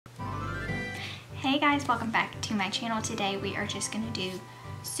Hey guys, welcome back to my channel. Today we are just going to do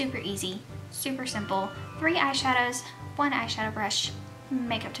super easy, super simple, 3 eyeshadows, 1 eyeshadow brush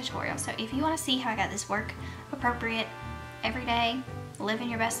makeup tutorial. So if you want to see how I got this work appropriate, everyday, living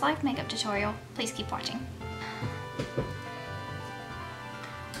your best life makeup tutorial, please keep watching.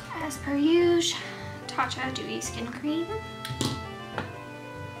 As per usual, Tatcha Dewy Skin Cream.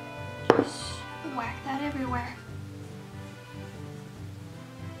 Just whack that everywhere.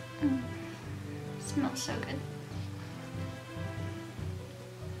 Smells so good.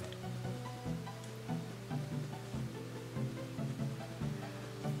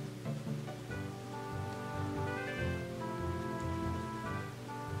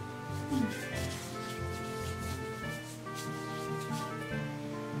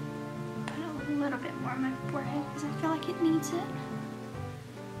 Put a little bit more on my forehead because I feel like it needs it.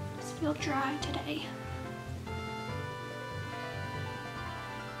 I just feel dry today.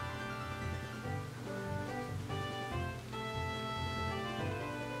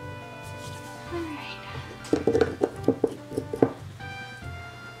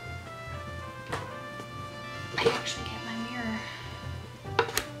 I actually get my mirror.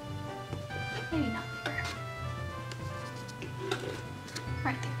 Maybe not there.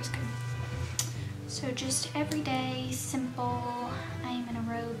 Right there is good. So just everyday, simple, I am in a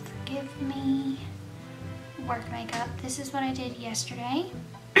robe, forgive me, work makeup. This is what I did yesterday.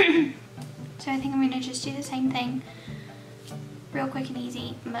 So I think I'm going to just do the same thing. Real quick and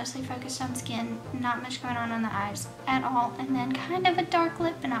easy, mostly focused on skin, not much going on the eyes at all, and then kind of a dark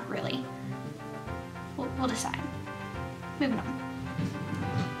lip, but not really. We'll decide. Moving on.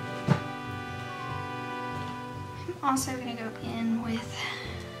 I'm also going to go in with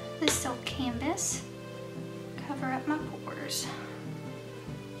this silk canvas, cover up my pores,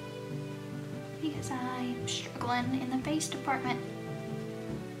 because I'm struggling in the face department.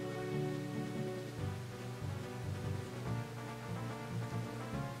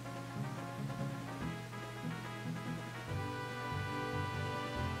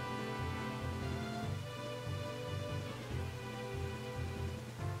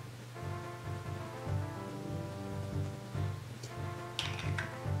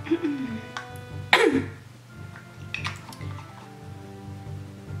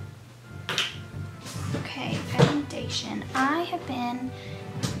 Okay, foundation. I have been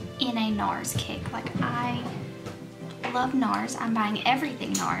in a NARS kick. Like, I love NARS. I'm buying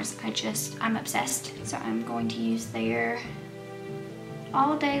everything NARS. I'm obsessed. So I'm going to use their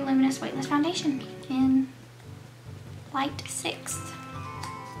All Day Luminous Weightless Foundation in Light 6.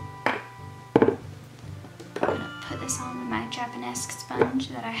 Put this on with my Japanese sponge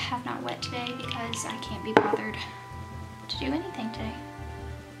that I have not wet today because I can't be bothered to do anything today.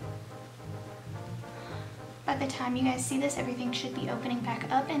 By the time you guys see this, everything should be opening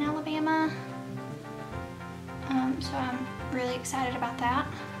back up in Alabama. So I'm really excited about that.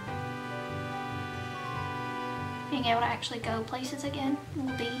 Being able to actually go places again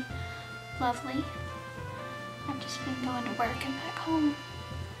will be lovely. I've just been going to work and back home.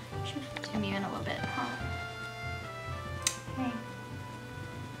 Should zoom you in a little bit, huh? Okay.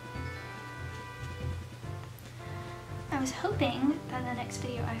 I was hoping that the next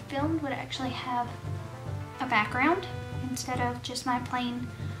video I filmed would actually have a background instead of just my plain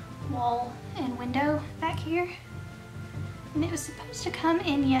wall and window back here. And it was supposed to come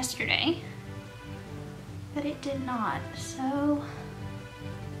in yesterday, but it did not. So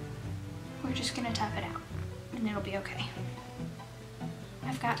we're just gonna tough it out and it'll be okay.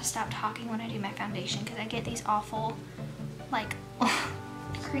 I've got to stop talking when I do my foundation because I get these awful like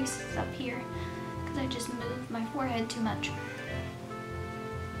creases up here because I just moved my forehead too much.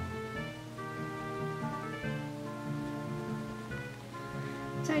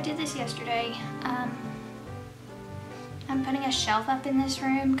 So I did this yesterday. I'm putting a shelf up in this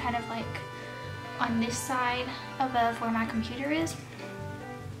room, kind of like on this side above where my computer is,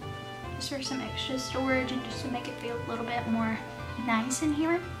 just for some extra storage and just to make it feel a little bit more nice in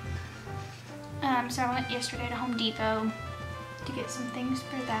here. So I went yesterday to Home Depot to get some things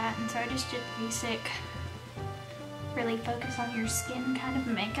for that, and so I just did basic, really focus on your skin kind of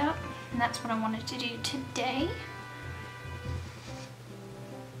makeup, and that's what I wanted to do today.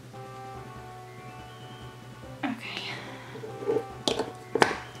 Okay.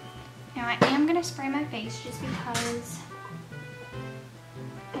 Now I am gonna spray my face just because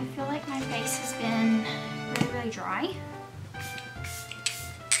I feel like my face has been really, really dry.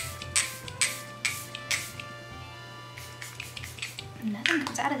 Nothing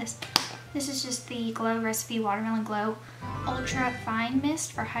comes out of this. This is just the Glow Recipe Watermelon Glow Ultra Fine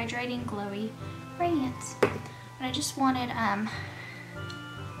Mist for hydrating, glowy radiance. But I just wanted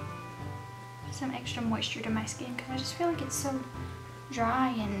some extra moisture to my skin because I just feel like it's so dry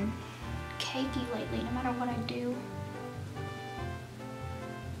and cakey lately, no matter what I do.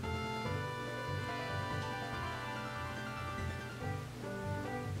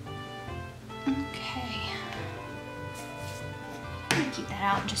 Okay. I'm gonna keep that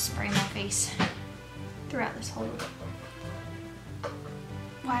out and just spray my face throughout this whole...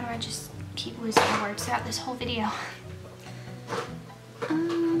 Why do I just keep losing my words throughout this whole video?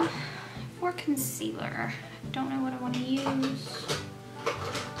 For concealer, I don't know what I want to use.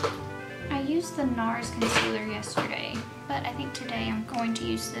 I used the NARS concealer yesterday, but I think today I'm going to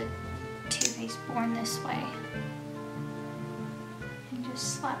use the Too Faced Born This Way. And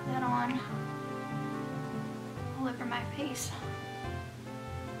just slap that on all over my face.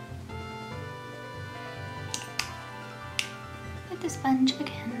 With the sponge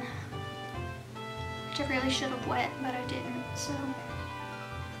again, which I really should have wet, but I didn't, so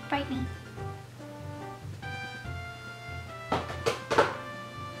bite me.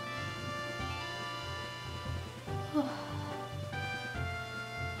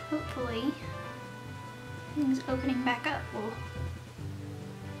 Hopefully, things opening back up will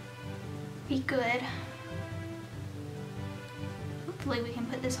be good. Hopefully we can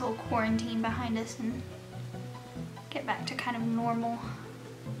put this whole quarantine behind us and get back to kind of normal.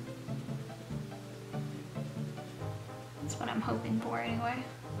 That's what I'm hoping for anyway.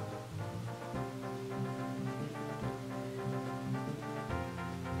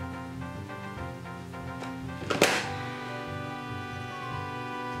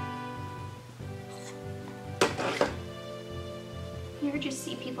 You ever just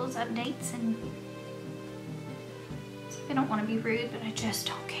see people's updates and I don't want to be rude, but I just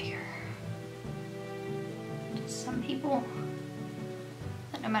don't care. Just some people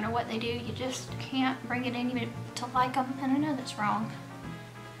that no matter what they do, you just can't bring it in even to like them, and I know that's wrong.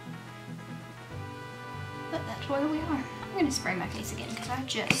 But that's where we are. I'm gonna spray my face again because I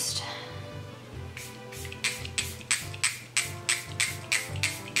just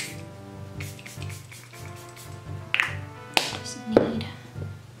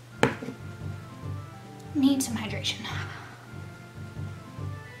need some hydration.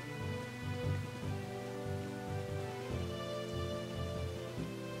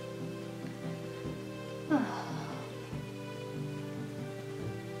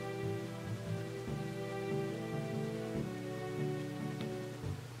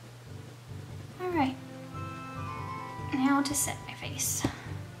 Alright, now to set my face.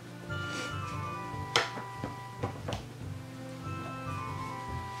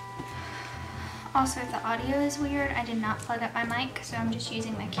 Also, if the audio is weird, I did not plug up my mic, so I'm just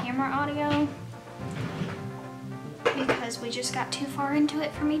using my camera audio because we just got too far into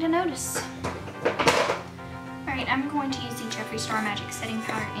it for me to notice. Alright, I'm going to use the Jeffree Star Magic Setting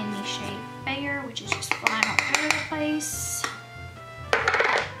Powder in the shade Fair, which is just flying all over the place.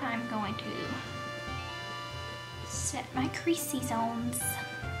 I'm going to set my creasy zones.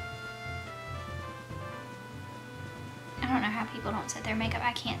 I don't know how people don't set their makeup.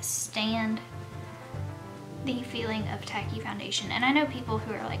 I can't stand the feeling of tacky foundation, and I know people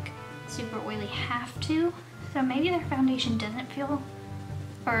who are like super oily have to, so maybe their foundation doesn't feel,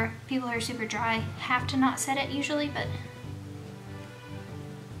 or people who are super dry have to not set it usually, but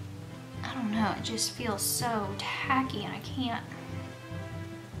I don't know, it just feels so tacky and I can't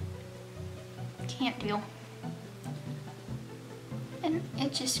deal. And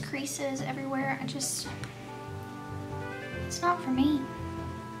it just creases everywhere. It's not for me.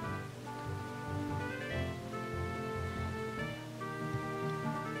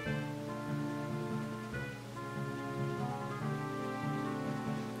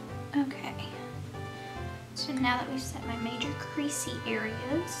 Okay, so now that we've set my major creasy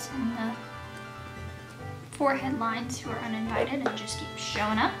areas and the forehead lines who are uninvited and just keep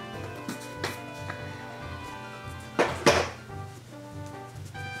showing up,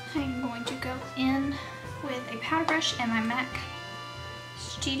 I'm going to go in with a powder brush and my MAC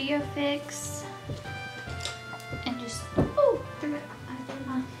Studio Fix and just, oh, threw my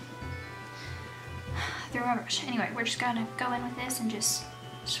brush. Anyway, we're just gonna go in with this and just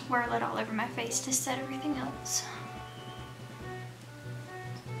swirl it all over my face to set everything else.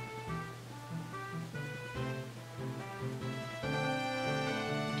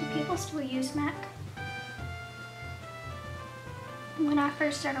 Do people still use MAC? When I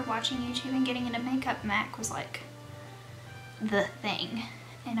first started watching YouTube and getting into makeup, MAC was like the thing.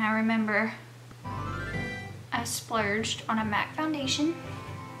 And I remember I splurged on a MAC foundation,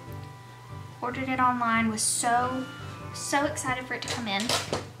 ordered it online, was so excited for it to come in,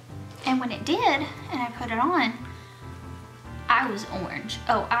 and when it did and I put it on, I was orange.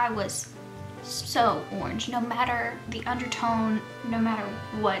 Oh, I was so orange, no matter the undertone, no matter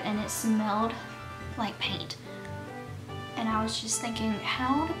what, and it smelled like paint. And I was just thinking,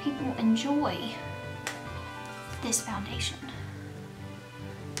 how do people enjoy this foundation?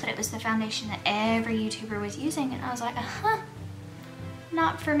 But it was the foundation that every YouTuber was using, and I was like,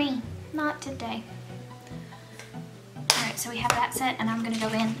 not for me, not today. All right, so we have that set, and I'm gonna go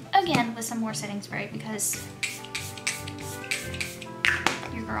in again with some more setting spray because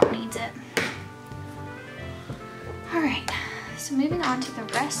your girl needs it. All right, so moving on to the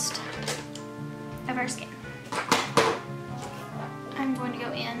rest of our skin. I'm going to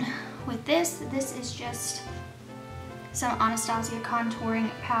go in with this. This is just some Anastasia contouring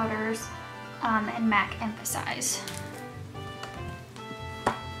powders and MAC Emphasize.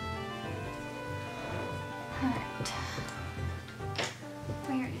 Alright.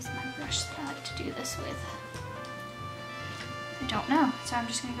 Where is my brush that I like to do this with? I don't know. So I'm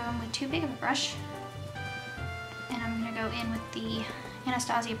just going to go in with too big of a brush. And I'm going to go in with the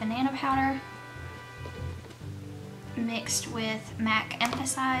Anastasia banana powder mixed with MAC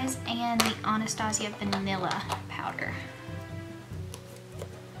Emphasize and the Anastasia vanilla powder.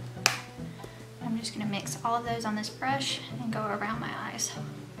 I'm just going to mix all of those on this brush and go around my eyes.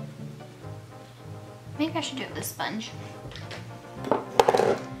 Maybe I should do it with a sponge.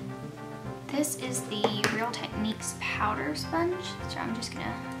 This is the Real Techniques powder sponge, so I'm just going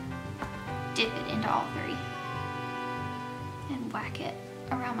to dip it into all three and whack it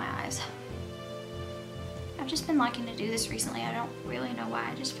around my eyes. I've just been liking to do this recently. I don't really know why.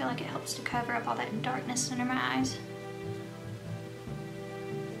 I just feel like it helps to cover up all that darkness under my eyes.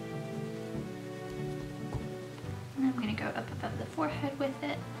 And I'm going to go up above the forehead with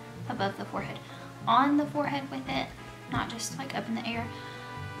it. Above the forehead. On the forehead with it. Not just like up in the air.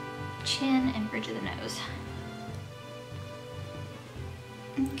 Chin and bridge of the nose.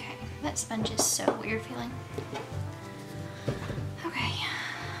 Okay, that sponge is so weird feeling. Okay.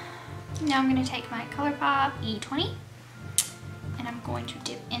 Now I'm going to take my ColourPop E20 and I'm going to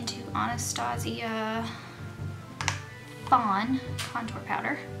dip into Anastasia Fawn contour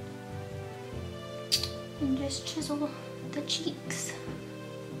powder and just chisel the cheeks.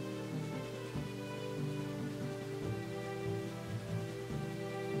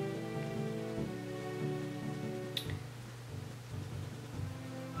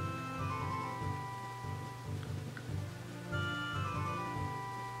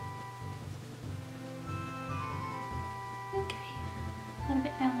 A little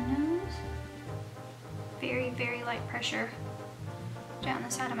bit down the nose. Very, very light pressure down the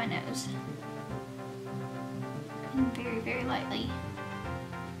side of my nose. And very, very lightly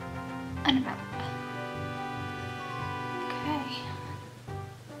under my lip. Okay.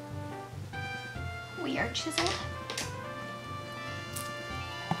 We are chiseled.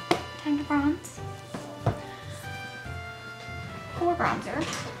 Time to bronze. For bronzer,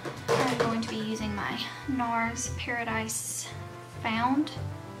 I'm going to be using my NARS Paradise Found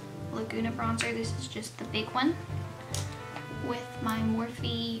Laguna bronzer. This is just the big one with my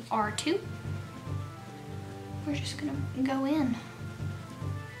Morphe R2. We're just gonna go in.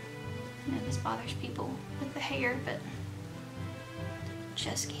 I know this bothers people with the hair, but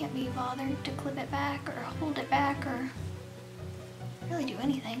just can't be bothered to clip it back or hold it back or really do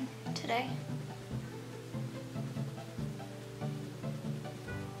anything today.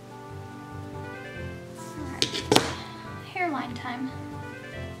 Hairline time.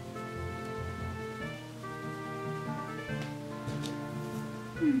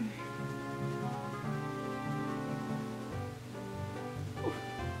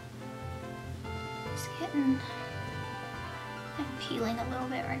 Just getting, I'm peeling a little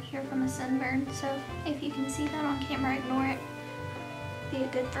bit right here from the sunburn, so if you can see that on camera, ignore it. Be a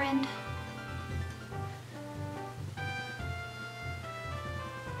good friend.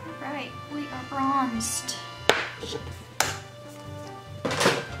 Alright, we are bronzed.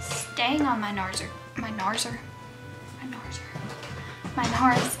 Staying on my NARS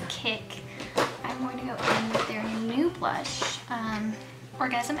kick, I'm going to go in with their new blush,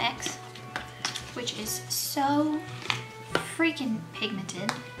 Orgasm X, which is so freaking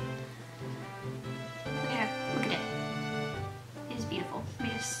pigmented. Look at it. It is beautiful. Let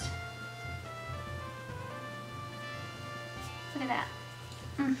me just look at that.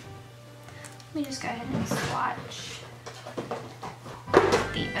 Let me just go ahead and swatch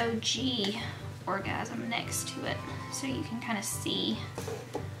the OG Orgasm next to it so you can kind of see.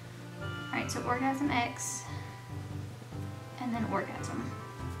 Alright, so Orgasm X and then Orgasm.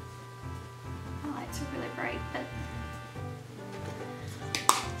 My lights are really bright, but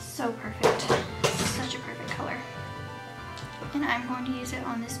so perfect. Such a perfect color. And I'm going to use it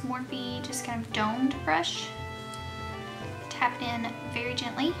on this Morphe just kind of domed brush. Tap it in very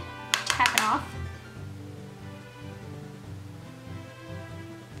gently, tap it off.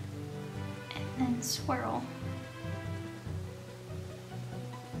 And then swirl.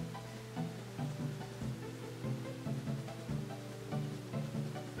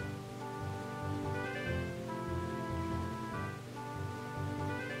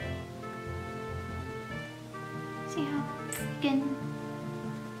 See how freaking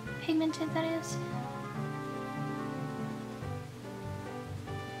pigmented that is?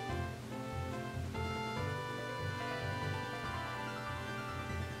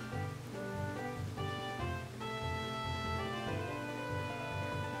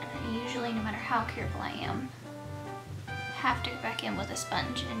 Usually, no matter how careful I am, have to go back in with a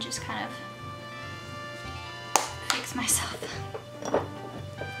sponge and just kind of fix myself.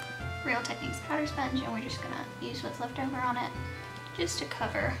 Real Techniques powder sponge, and we're just gonna use what's left over on it just to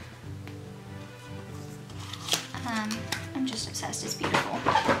cover. I'm just obsessed, it's beautiful.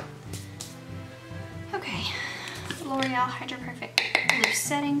 Okay, L'Oreal Hydro Perfect Loose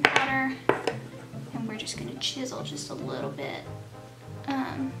Setting Powder, and we're just gonna chisel just a little bit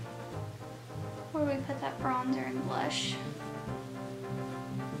where we put that bronzer and blush.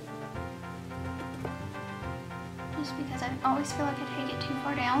 Just because I always feel like I take it too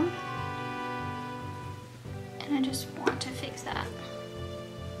far down. And I just want to fix that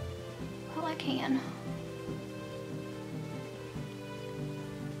while I can.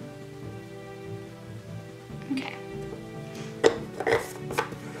 Okay.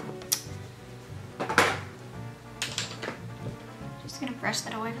 Just gonna brush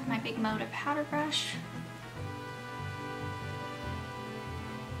that away with my big Moda powder brush.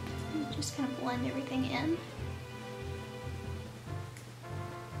 And just gonna blend everything in.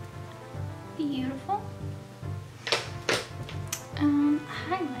 Beautiful.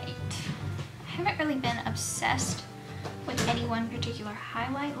 Highlight. I haven't really been obsessed with any one particular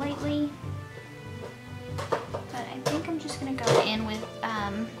highlight lately, but I think I'm just gonna go in with,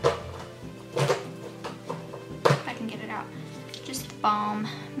 if I can get it out, just the Balm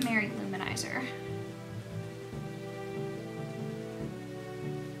Mary Luminizer.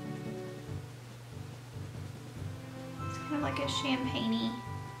 It's kind of like a champagne-y,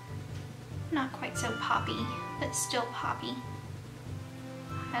 not quite so poppy, but still poppy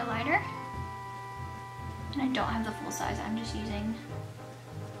highlighter. And I don't have the full size, I'm just using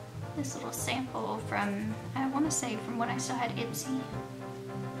this little sample from, I want to say from when I still had Ipsy.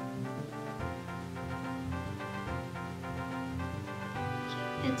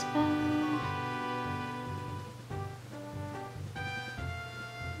 Cupid's bow,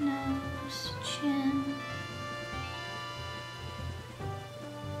 nose, chin,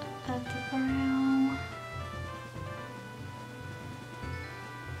 above the brow.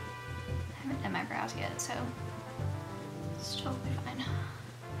 I haven't done my brows yet, so it's totally fine.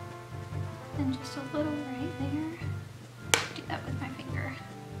 And just a little right there. Do that with my finger.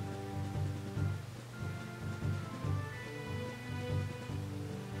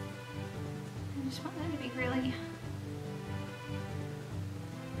 I just want that to be really,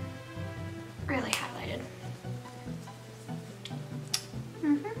 really highlighted.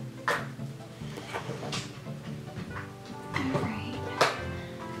 Alright.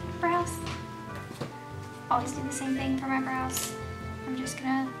 Brows. Always do the same thing for my brows. I'm just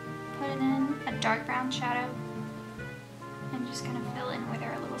gonna put it in a dark brown shadow and just kind of fill in where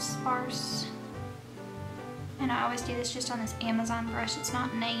they're a little sparse. And I always do this just on this Amazon brush. It's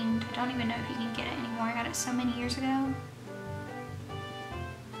not named. I don't even know if you can get it anymore. I got it so many years ago.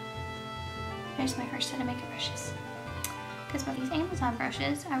 There's my first set of makeup brushes. Because with these Amazon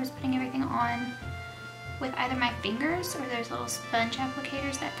brushes, I was putting everything on with either my fingers or those little sponge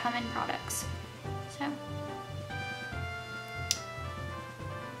applicators that come in products. So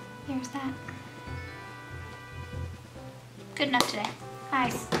there's that. Good enough today.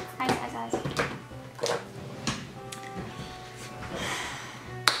 Eyes, eyes, eyes, eyes.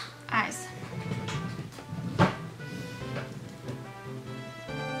 Eyes.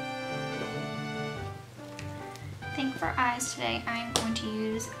 I think for eyes today, I'm going to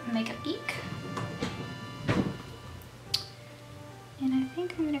use Makeup Geek. And I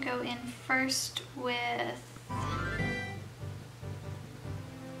think I'm going to go in first with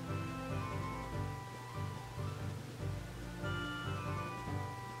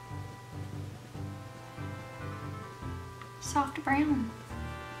soft brown.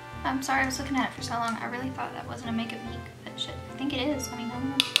 I'm sorry I was looking at it for so long. I really thought that wasn't a Makeup Geek, but shit, I think it is. I mean, I don't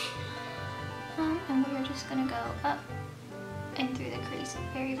know. And we're just gonna go up and through the crease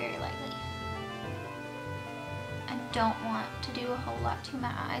very, very lightly. I don't want to do a whole lot to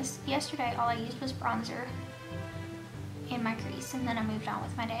my eyes. Yesterday, all I used was bronzer and my crease, and then I moved on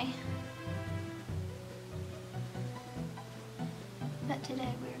with my day. But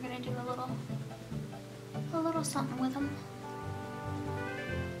today we're gonna do a little something with them.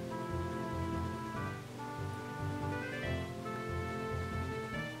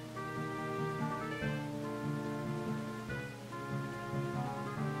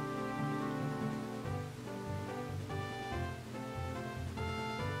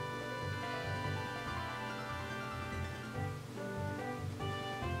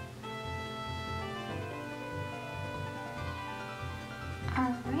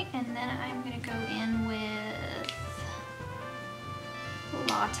 Alright, and then I'm going to go in with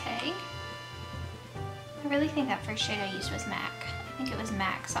Latte. I really think that first shade I used was MAC. I think it was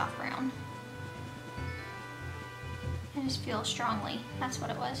MAC Soft Brown. I just feel strongly, that's what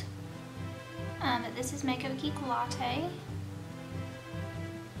it was. But this is Makeup Geek Latte.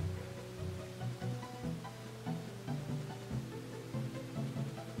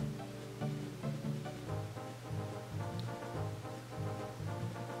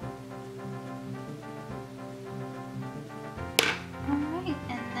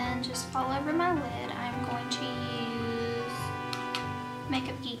 Just all over my lid, I'm going to use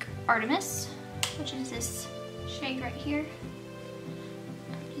Makeup Geek Artemis, which is this shade right here.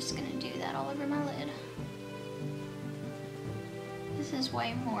 I'm just going to do that all over my lid. This is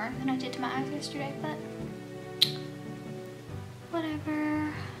way more than I did to my eyes yesterday, but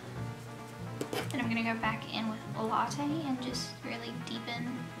whatever. Then I'm going to go back in with a Latte and just really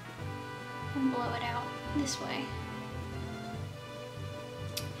deepen and blow it out this way.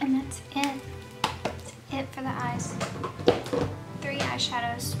 And that's it. That's it for the eyes. 3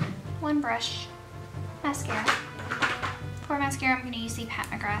 eyeshadows, 1 brush, mascara. For mascara, I'm going to use the Pat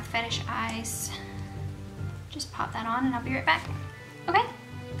McGrath Fetish Eyes. Just pop that on and I'll be right back. Okay,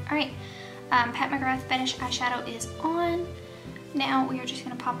 alright. Pat McGrath Fetish Eyeshadow is on. Now we are just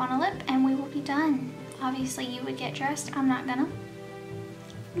going to pop on a lip and we will be done. Obviously you would get dressed. I'm not gonna.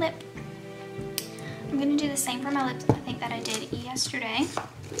 Lip. I'm going to do the same for my lips, I think, that I did yesterday.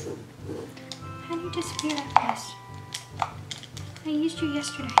 How do you disappear that fast? I used you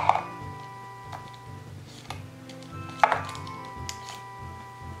yesterday.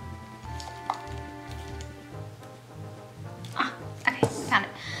 Ah, okay, found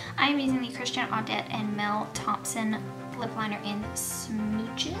it. I am using the Christian Audette and Mel Thompson lip liner in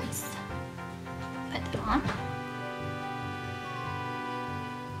Smooches. Put that on.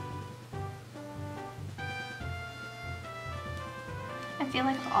 I feel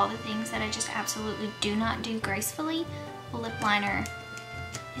like of all the things that I just absolutely do not do gracefully, lip liner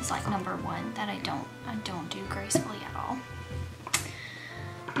is like #1 that I don't do gracefully at all.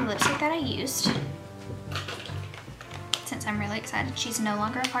 The lipstick that I used, since I'm really excited she's no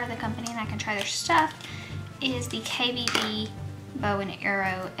longer a part of the company and I can try their stuff, is the KVD Bow and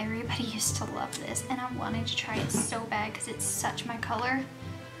Arrow. Everybody used to love this and I wanted to try it so bad because it's such my color.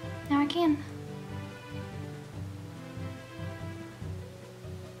 Now I can.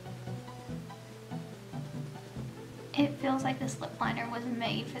 It feels like this lip liner was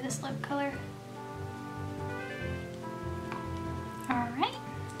made for this lip color. Alright.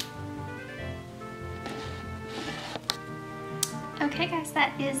 Okay guys,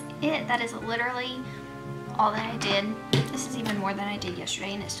 that is it. That is literally all that I did. This is even more than I did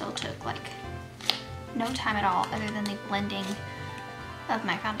yesterday and it still took like no time at all other than the blending of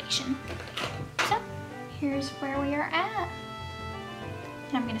my foundation. So, here's where we are at.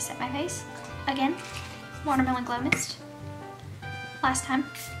 And I'm going to set my face again. Watermelon Glow Mist. Last time.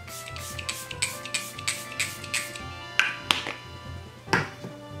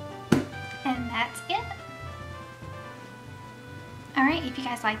 And that's it. Alright, if you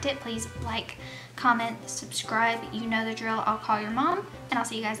guys liked it, please like, comment, subscribe. You know the drill. I'll call your mom, and I'll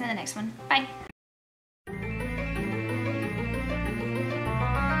see you guys in the next one. Bye.